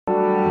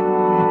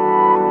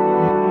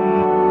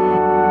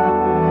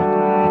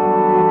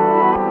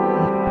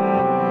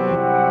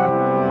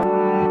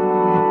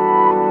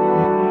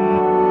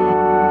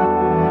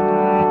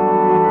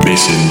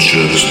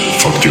Sanchez,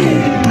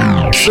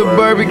 Fatio.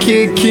 Suburban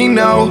kid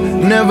Keno,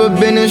 never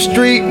been in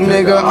street,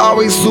 nigga.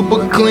 Always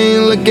super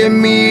clean, look at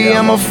me,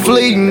 I'm a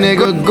fleet,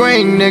 nigga.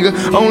 Green,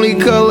 nigga. Only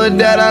color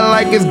that I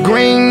like is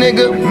green,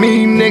 nigga.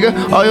 Me,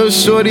 nigga. All your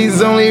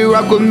shorties only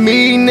rock with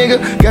me, nigga.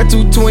 Got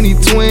 220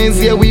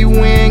 twins, yeah, we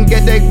win.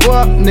 Get that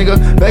guap, nigga.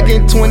 Back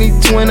in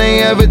 2020,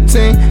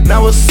 Everton.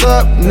 Now what's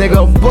up,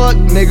 nigga? Buck,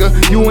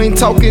 nigga. You ain't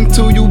talking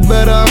to, you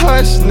better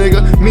hush,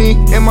 nigga. Me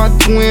and my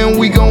twin,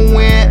 we gon'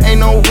 win. Ain't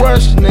no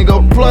rush,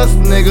 nigga. Plus,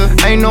 nigga.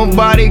 Ain't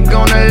nobody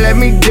gonna let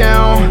me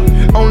down.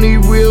 Only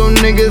real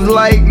niggas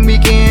like me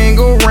can hang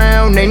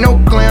around. Ain't no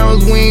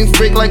clowns, we ain't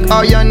fake like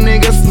all y'all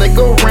niggas. Snake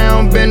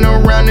around, been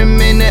around a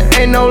minute,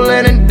 ain't no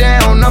letting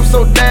down. I'm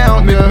so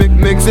down, yeah.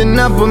 Mixing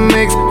up a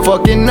mix,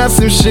 fucking up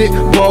some shit,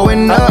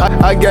 blowing up.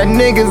 I got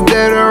niggas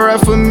that are right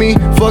for me.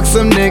 Fuck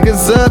some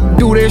niggas up,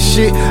 do that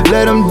shit,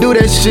 let them do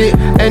that shit.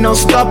 Ain't no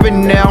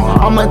stopping now.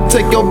 I'ma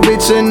take your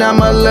bitch and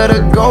I'ma let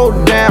her go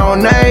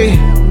down,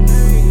 ayy.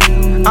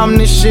 I'm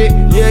the shit,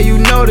 yeah, you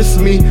notice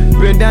me.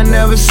 Been down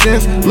ever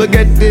since, look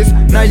at this,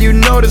 now you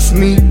notice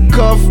me.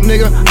 Cuff,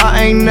 nigga,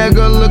 I ain't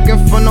nigga looking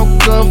for no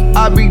cuff.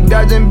 I be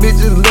dodging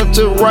bitches left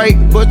to right,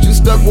 but you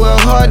stuck with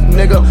her,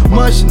 nigga.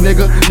 Mush,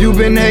 nigga, you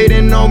been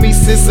hating on me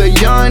since a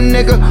young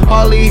nigga.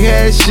 Hardly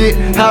had shit,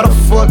 how the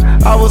fuck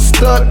I was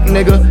stuck,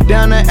 nigga.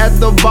 Down there at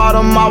the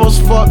bottom, I was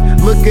fucked.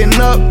 Looking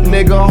up,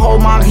 nigga,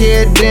 hold my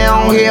head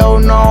down. Hell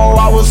no,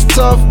 I was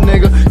tough,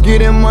 nigga.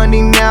 Getting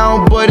money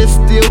now, but it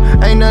still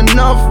ain't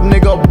enough,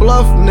 nigga.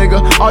 Bluff, nigga.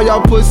 All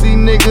y'all pussy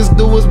niggas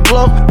do is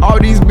bluff. All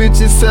these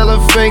bitches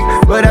sellin' fake,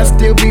 but I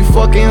still be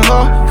fucking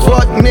her.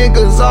 Fuck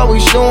niggas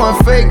always showing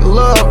fake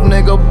love,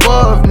 nigga.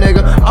 Buff,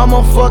 nigga. I'm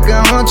a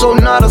fucking huncho,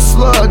 not a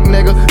slug,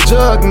 nigga.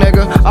 Jug,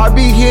 nigga. I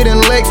be hitting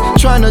legs,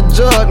 tryna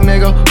jug,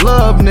 nigga.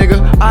 Love,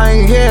 nigga. I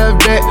ain't have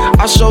that,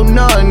 I show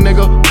none,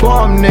 nigga.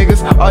 Bomb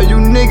niggas. All you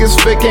niggas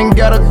fake ain't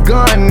got a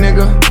gun,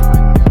 nigga.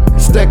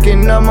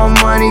 Stacking up my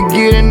money,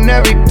 getting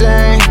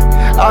everything.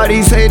 All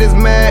these haters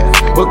mad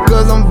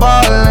because I'm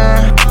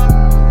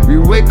ballin'. We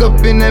wake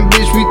up in that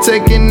bitch, we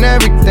taking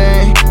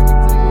everything.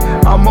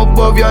 I'm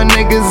above y'all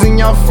niggas and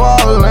y'all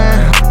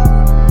fallin'.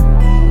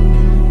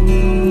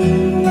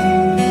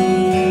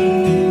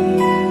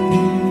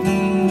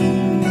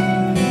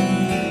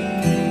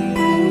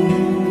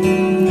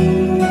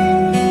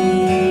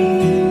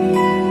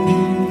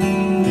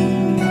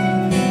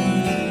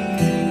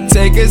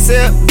 Take a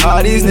sip,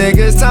 all these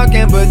niggas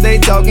talking, but they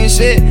talking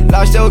shit.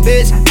 Lost your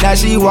bitch, now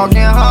she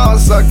walking home,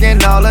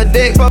 sucking all her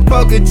dick. For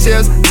poker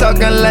chips,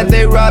 talking like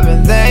they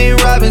robbing, they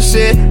ain't robbing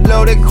shit.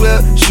 Loaded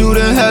clip,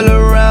 shooting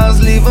hella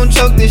rounds, leave them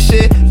choke this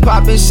shit.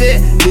 Popping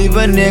shit, leave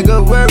a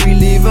nigga worry,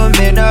 leave him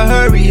in a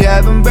hurry,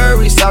 have him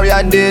buried. Sorry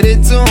I did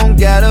it to him,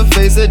 gotta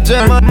face a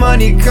journey.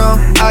 Money come,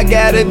 I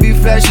gotta be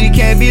flashy,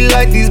 can't be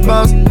like these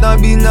bums.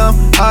 Don't be numb,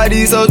 all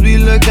these hoes be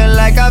looking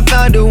like I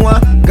found the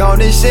one. Gone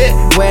this shit,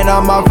 when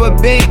I'm off a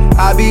beat,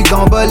 I be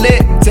gon'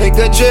 lit. Take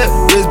a trip,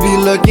 wrist be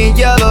looking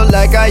yellow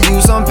like I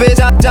use some bitch.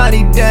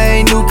 Johnny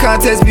Dane, new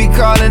contest be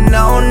calling,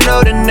 I don't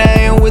know the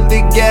name. With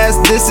the gas,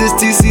 this is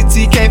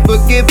TCT, can't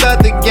forget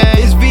about the game.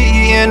 It's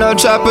VE no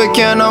chopper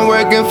can, I'm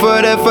working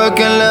for that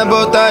fucking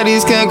Lambo.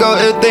 Thotties can't go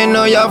if they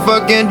know y'all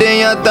fucking, then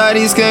y'all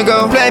thotties can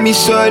go. Play me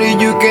shorty,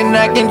 you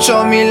cannot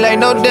control me like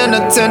no damn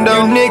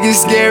Nintendo. You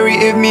niggas scary,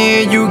 if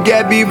me and you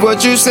got beef,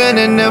 what you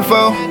sending them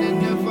for?